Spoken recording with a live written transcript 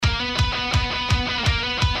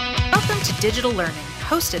Digital Learning,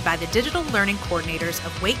 hosted by the Digital Learning Coordinators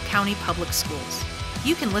of Wake County Public Schools.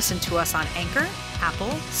 You can listen to us on Anchor, Apple,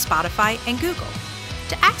 Spotify, and Google.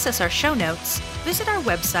 To access our show notes, visit our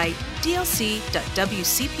website, dlc.wcpss.net.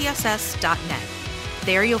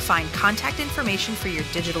 There you'll find contact information for your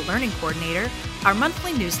digital learning coordinator, our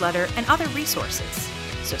monthly newsletter, and other resources.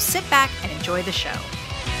 So sit back and enjoy the show.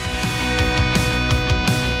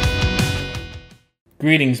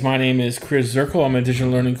 Greetings, my name is Chris Zirkle. I'm a digital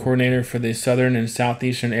learning coordinator for the southern and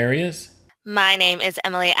southeastern areas. My name is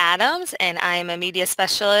Emily Adams, and I am a media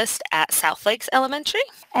specialist at South Lakes Elementary.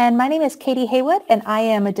 And my name is Katie Haywood, and I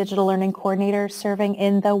am a digital learning coordinator serving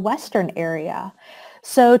in the western area.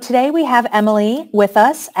 So today we have Emily with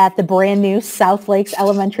us at the brand new South Lakes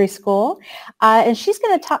Elementary School, and she's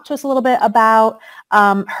going to talk to us a little bit about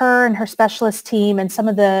her and her specialist team and some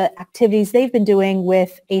of the activities they've been doing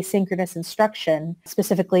with asynchronous instruction,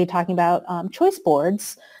 specifically talking about choice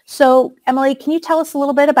boards. So Emily, can you tell us a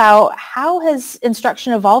little bit about how has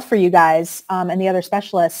instruction evolved for you guys and the other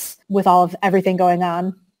specialists with all of everything going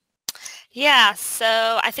on? Yeah,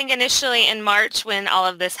 so I think initially in March when all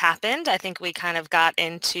of this happened, I think we kind of got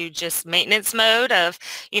into just maintenance mode of,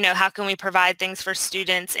 how can we provide things for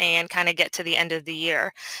students and kind of get to the end of the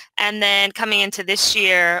year. And then coming into this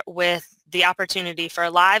year with the opportunity for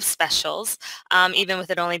live specials, even with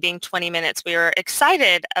it only being 20 minutes, we were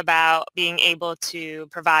excited about being able to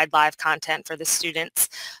provide live content for the students.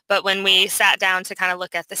 But when we sat down to kind of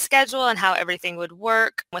look at the schedule and how everything would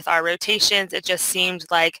work with our rotations, it just seemed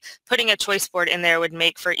like putting a choice board in there would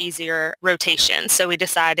make for easier rotation. So we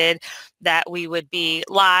decided that we would be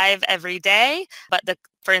live every day, but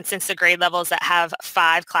for instance, the grade levels that have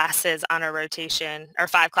 5 classes on a rotation or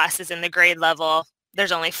 5 classes in the grade level,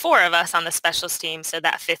 there's only 4 of us on the specials team, so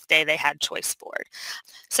that 5th day they had choice board.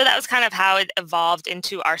 So that was kind of how it evolved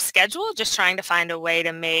into our schedule, just trying to find a way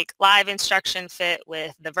to make live instruction fit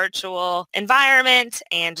with the virtual environment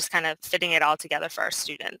and just kind of fitting it all together for our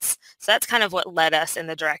students. So that's kind of what led us in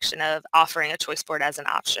the direction of offering a choice board as an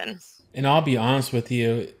option. And I'll be honest with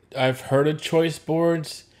you, I've heard of choice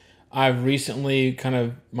boards. I've recently kind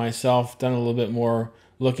of myself done a little bit more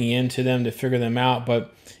looking into them to figure them out,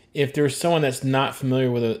 but if there's someone that's not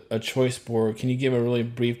familiar with a choice board, can you give a really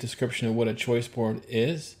brief description of what a choice board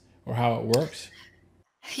is or how it works?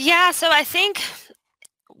 Yeah, so I think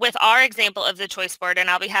with our example of the choice board, and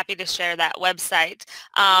I'll be happy to share that website,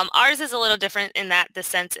 ours is a little different in that the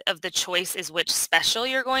sense of the choice is which special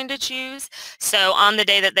you're going to choose. So on the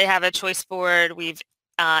day that they have a choice board, we've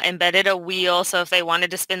embedded a wheel, so if they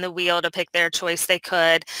wanted to spin the wheel to pick their choice, they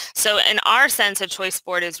could. So in our sense, a choice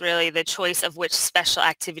board is really the choice of which special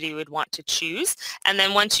activity you would want to choose. And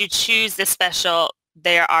then once you choose the special,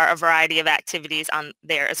 there are a variety of activities on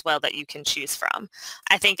there as well that you can choose from.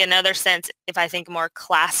 I think another sense, if I think more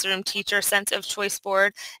classroom teacher sense of choice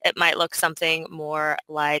board, it might look something more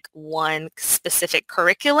like one specific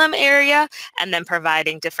curriculum area and then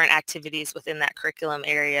providing different activities within that curriculum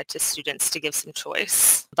area to students to give some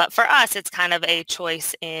choice. But for us, it's kind of a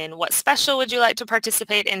choice in what special would you like to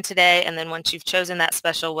participate in today, and then once you've chosen that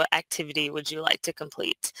special, what activity would you like to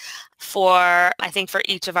complete? I think for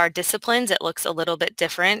each of our disciplines, it looks a little bit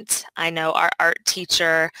different. I know our art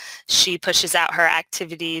teacher, she pushes out her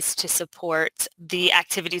activities to support the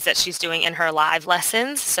activities that she's doing in her live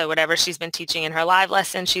lessons. So whatever she's been teaching in her live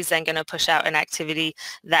lesson, she's then going to push out an activity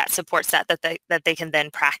that supports that they can then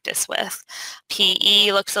practice with.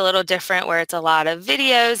 PE looks a little different, where it's a lot of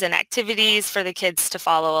videos and activities for the kids to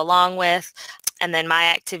follow along with. And then my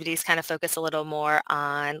activities kind of focus a little more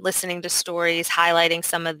on listening to stories, highlighting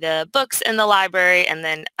some of the books in the library, and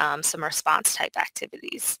then some response type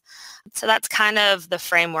activities. So that's kind of the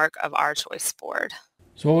framework of our choice board.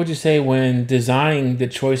 So what would you say when designing the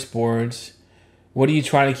choice boards, what do you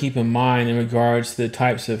try to keep in mind in regards to the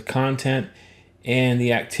types of content and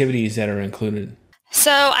the activities that are included?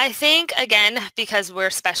 So I think, again, because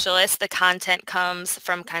we're specialists, the content comes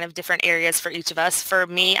from kind of different areas for each of us. For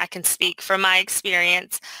me, I can speak from my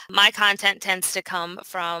experience. My content tends to come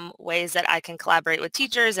from ways that I can collaborate with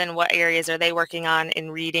teachers and what areas are they working on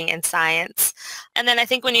in reading and science. And then I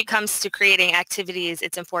think when it comes to creating activities,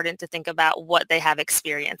 it's important to think about what they have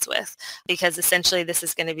experience with, because essentially this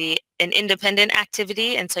is going to be an independent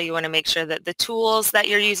activity. And so you want to make sure that the tools that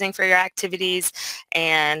you're using for your activities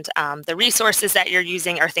and the resources that you're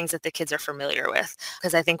using are things that the kids are familiar with,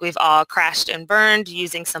 because I think we've all crashed and burned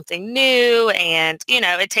using something new, and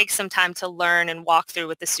it takes some time to learn and walk through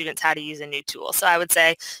with the students how to use a new tool. So I would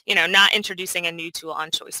say not introducing a new tool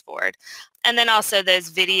on choice board. And then also those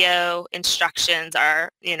video instructions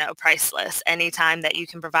are, priceless. Anytime that you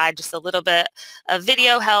can provide just a little bit of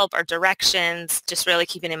video help or directions, just really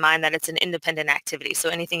keeping in mind that it's an independent activity. So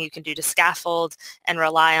anything you can do to scaffold and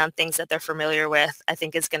rely on things that they're familiar with, I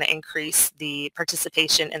think is going to increase the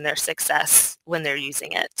participation in their success when they're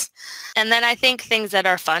using it. And then I think things that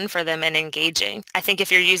are fun for them and engaging. I think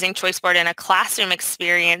if you're using ChoiceBoard in a classroom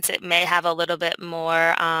experience, it may have a little bit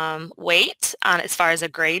more weight on as far as a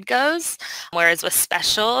grade goes. Whereas with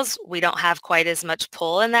specials, we don't have quite as much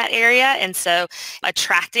pull in that area. And so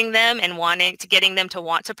attracting them and getting them to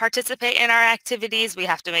want to participate in our activities, we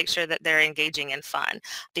have to make sure that they're engaging and fun.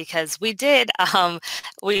 Because we did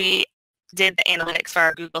the analytics for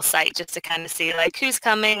our Google site just to kind of see like who's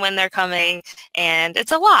coming, when they're coming, and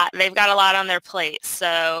it's a lot. They've got a lot on their plate.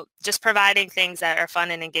 So just providing things that are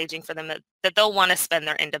fun and engaging for them that they'll want to spend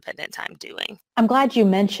their independent time doing. I'm glad you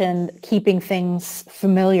mentioned keeping things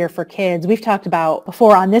familiar for kids. We've talked about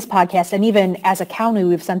before on this podcast, and even as a county,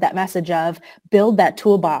 we've sent that message of build that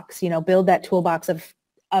toolbox, build that toolbox of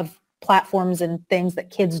platforms and things that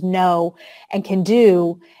kids know and can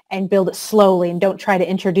do, and build it slowly, and don't try to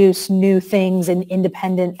introduce new things and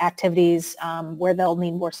independent activities where they'll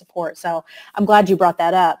need more support. So I'm glad you brought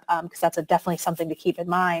that up because that's definitely something to keep in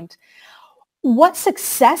mind. What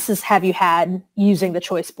successes have you had using the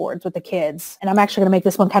choice boards with the kids? And I'm actually going to make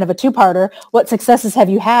this one kind of a two-parter. What successes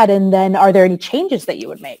have you had? And then are there any changes that you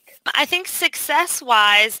would make? I think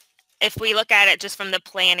success-wise, if we look at it just from the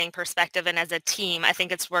planning perspective and as a team, I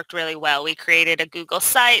think it's worked really well. We created a Google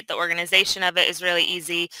site. The organization of it is really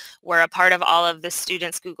easy. We're a part of all of the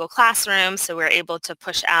students' Google Classroom, so we're able to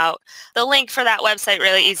push out the link for that website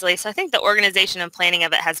really easily. So I think the organization and planning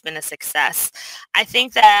of it has been a success. I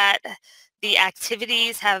think that the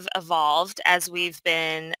activities have evolved as we've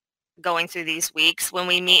been going through these weeks. When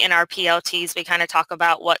we meet in our PLTs, we kind of talk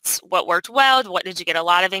about what worked well, what did you get a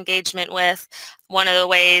lot of engagement with. One of the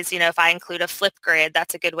ways, if I include a flip grid,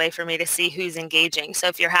 that's a good way for me to see who's engaging. So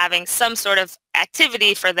if you're having some sort of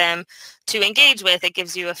activity for them to engage with, it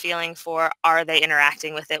gives you a feeling for, are they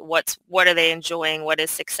interacting with it? What are they enjoying? What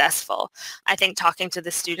is successful? I think talking to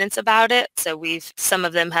the students about it. So some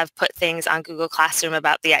of them have put things on Google Classroom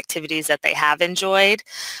about the activities that they have enjoyed.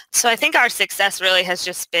 So I think our success really has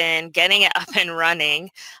just been getting it up and running,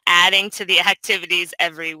 adding to the activities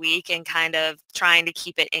every week, and kind of trying to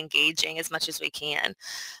keep it engaging as much as we can.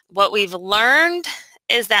 What we've learned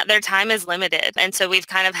is that their time is limited. And so we've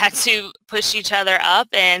kind of had to push each other up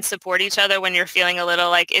and support each other when you're feeling a little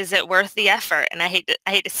like, is it worth the effort? And I hate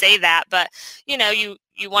to say that, but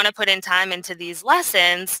you want to put in time into these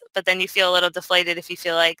lessons, but then you feel a little deflated if you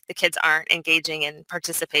feel like the kids aren't engaging and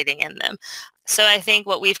participating in them. So I think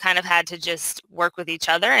what we've kind of had to just work with each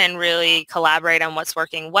other and really collaborate on what's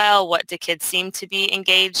working well, what do kids seem to be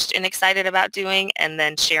engaged and excited about doing, and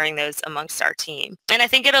then sharing those amongst our team. And I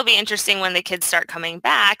think it'll be interesting when the kids start coming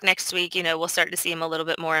back next week, we'll start to see them a little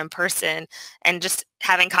bit more in person and just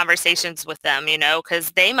having conversations with them,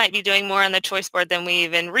 because they might be doing more on the choice board than we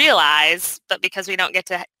even realize, but because we don't get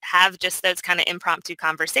to have just those kind of impromptu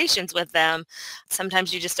conversations with them,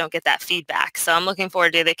 sometimes you just don't get that feedback. So I'm looking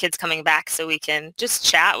forward to the kids coming back so we can just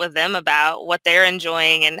chat with them about what they're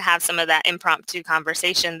enjoying and have some of that impromptu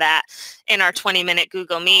conversation that in our 20-minute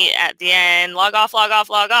Google Meet at the end, log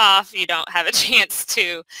off, you don't have a chance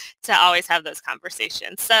to always have those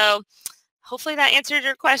conversations. So hopefully that answered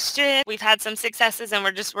your question. We've had some successes and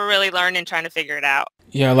we're really learning, trying to figure it out.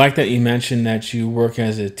 Yeah, I like that you mentioned that you work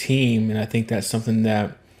as a team, and I think that's something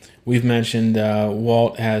that we've mentioned,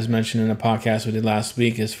 Walt has mentioned in a podcast we did last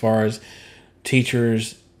week, as far as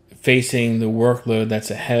teachers facing the workload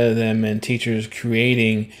that's ahead of them and teachers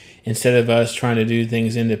creating, instead of us trying to do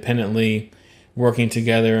things independently, working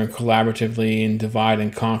together and collaboratively and divide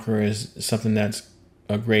and conquer is something that's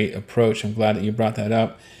a great approach. I'm glad that you brought that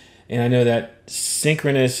up. And I know that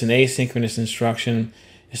synchronous and asynchronous instruction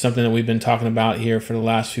is something that we've been talking about here for the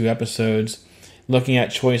last few episodes, looking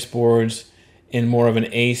at choice boards in more of an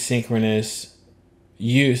asynchronous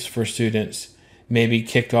use for students, maybe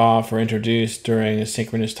kicked off or introduced during a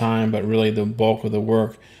synchronous time, but really the bulk of the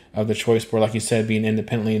work of the choice board, like you said, being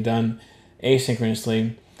independently done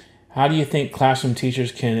asynchronously. How do you think classroom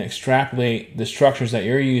teachers can extrapolate the structures that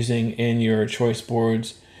you're using in your choice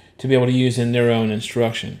boards to be able to use in their own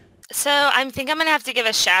instruction? So I think I'm going to have to give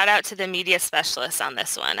a shout out to the media specialists on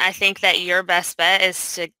this one. I think that your best bet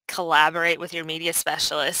is to collaborate with your media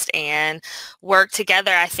specialist and work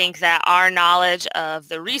together. I think that our knowledge of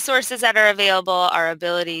the resources that are available, our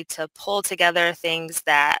ability to pull together things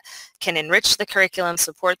that can enrich the curriculum,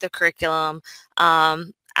 support the curriculum,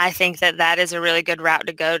 I think that is a really good route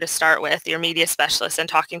to go to start with your media specialist and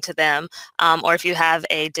talking to them. Or if you have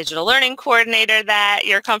a digital learning coordinator that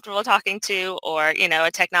you're comfortable talking to, or,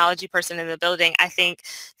 a technology person in the building, I think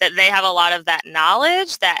that they have a lot of that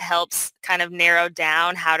knowledge that helps kind of narrow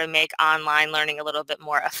down how to make online learning a little bit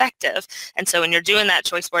more effective. And so when you're doing that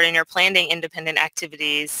choice board and you're planning independent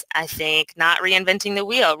activities, I think not reinventing the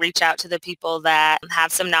wheel, reach out to the people that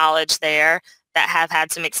have some knowledge there, that have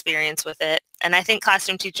had some experience with it. And I think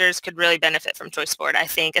classroom teachers could really benefit from choice board. I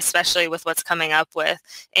think especially with what's coming up with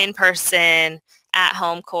in-person,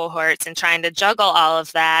 at-home cohorts and trying to juggle all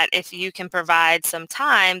of that, if you can provide some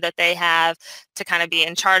time that they have to kind of be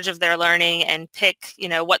in charge of their learning and pick,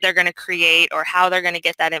 what they're going to create or how they're going to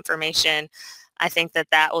get that information, I think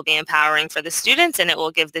that will be empowering for the students, and it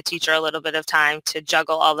will give the teacher a little bit of time to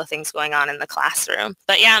juggle all the things going on in the classroom.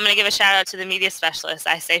 But yeah, I'm going to give a shout out to the media specialists.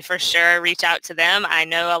 I say for sure, reach out to them. I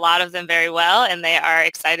know a lot of them very well, and they are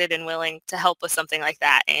excited and willing to help with something like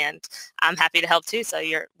that. And I'm happy to help too. So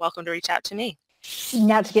you're welcome to reach out to me.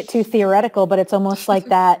 Not to get too theoretical, but it's almost like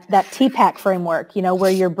that TPAC framework, where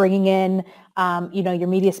you're bringing in, your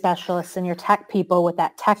media specialists and your tech people with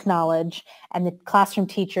that tech knowledge, and the classroom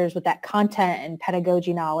teachers with that content and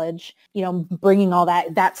pedagogy knowledge, bringing all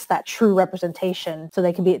that, that's that true representation. So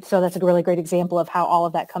that's a really great example of how all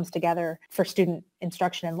of that comes together for student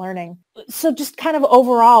instruction and learning. So just kind of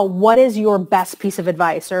overall, what is your best piece of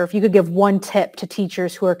advice? Or if you could give one tip to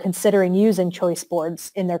teachers who are considering using choice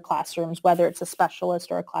boards in their classrooms, whether it's a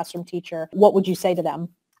specialist or a classroom teacher, what would you say to them?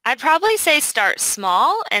 I'd probably say start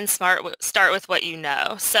small and start with what you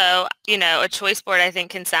know. So, a choice board I think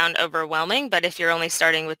can sound overwhelming, but if you're only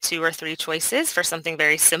starting with 2 or 3 choices for something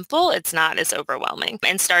very simple, it's not as overwhelming.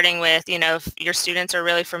 And starting with, if your students are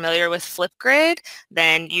really familiar with Flipgrid,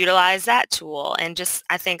 then utilize that tool. And just,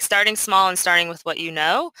 I think starting small and starting with what you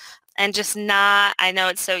know, and just I know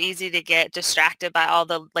it's so easy to get distracted by all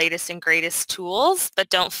the latest and greatest tools, but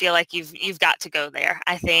don't feel like you've got to go there.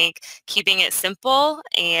 I think keeping it simple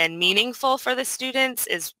and meaningful for the students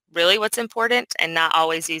is really what's important, and not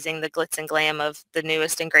always using the glitz and glam of the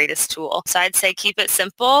newest and greatest tool. So I'd say keep it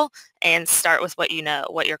simple and start with what you know,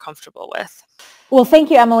 what you're comfortable with. Well,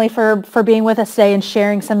 thank you, Emily, for being with us today and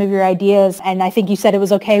sharing some of your ideas. And I think you said it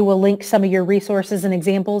was okay. We'll link some of your resources and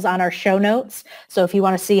examples on our show notes. So if you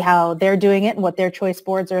want to see how they're doing it and what their choice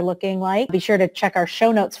boards are looking like, be sure to check our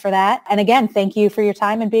show notes for that. And again, thank you for your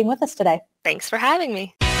time and being with us today. Thanks for having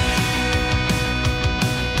me.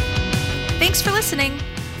 Thanks for listening.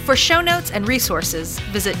 For show notes and resources,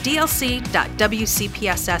 visit dlc.wcpss.net.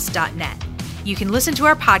 You can listen to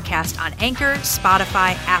our podcast on Anchor,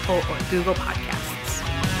 Spotify, Apple, or Google Podcasts.